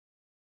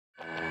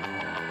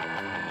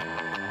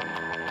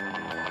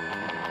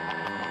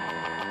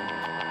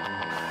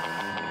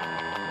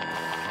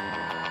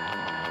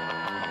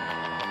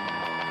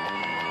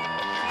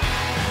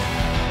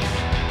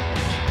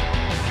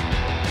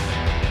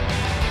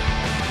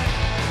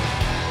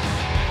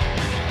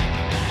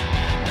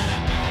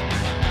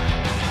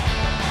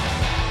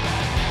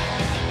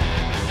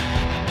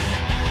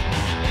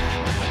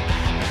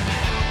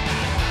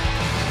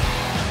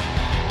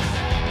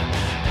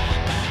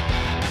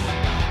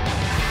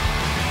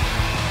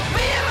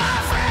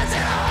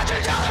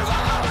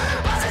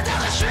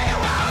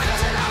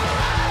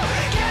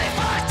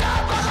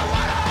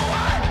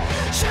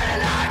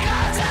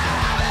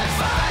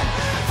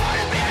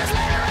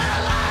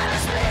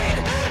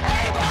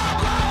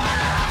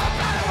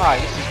Hi,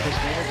 this is Chris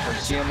Maynard from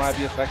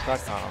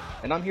cmivfx.com,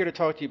 and I'm here to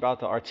talk to you about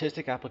the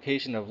artistic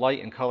application of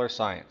light and color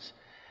science.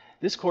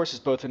 This course is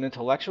both an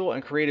intellectual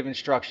and creative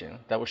instruction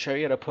that will show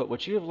you how to put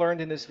what you have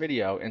learned in this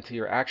video into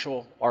your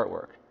actual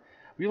artwork.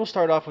 We will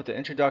start off with the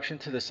introduction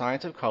to the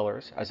science of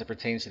colors as it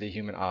pertains to the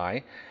human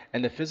eye,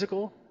 and the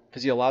physical,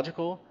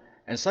 physiological,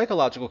 and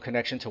psychological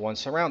connection to one's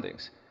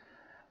surroundings.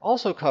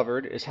 Also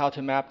covered is how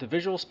to map the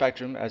visual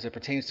spectrum as it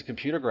pertains to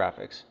computer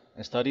graphics,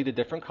 and study the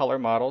different color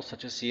models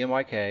such as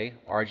CMYK,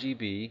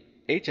 RGB,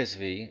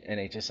 HSV, and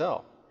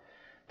HSL.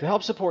 To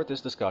help support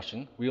this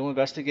discussion, we will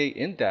investigate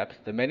in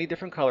depth the many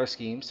different color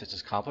schemes such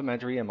as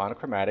complementary and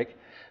monochromatic,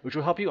 which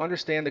will help you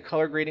understand the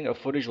color grading of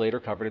footage later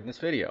covered in this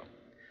video.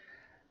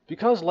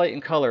 Because light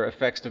and color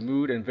affects the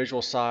mood and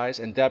visual size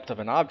and depth of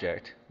an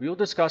object, we will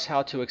discuss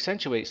how to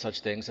accentuate such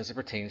things as it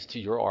pertains to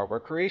your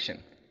artwork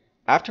creation.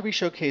 After we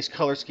showcase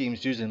color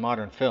schemes used in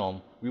modern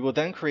film, we will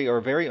then create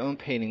our very own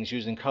paintings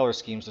using color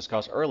schemes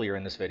discussed earlier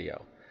in this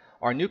video.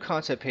 Our new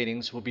concept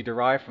paintings will be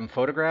derived from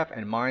photograph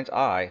and mind's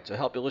eye to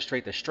help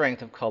illustrate the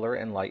strength of color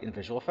and light in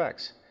visual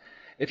effects.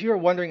 If you are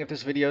wondering if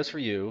this video is for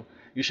you,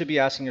 you should be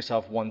asking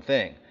yourself one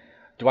thing.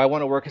 Do I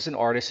want to work as an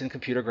artist in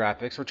computer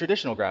graphics or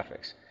traditional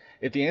graphics?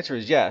 If the answer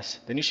is yes,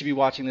 then you should be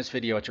watching this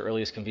video at your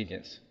earliest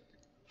convenience.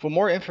 For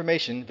more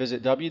information,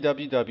 visit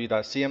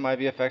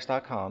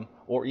www.cmivfx.com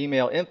or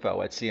email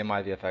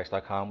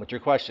info@cmivfx.com with your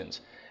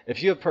questions.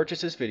 If you have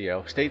purchased this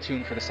video, stay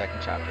tuned for the second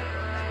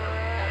chapter.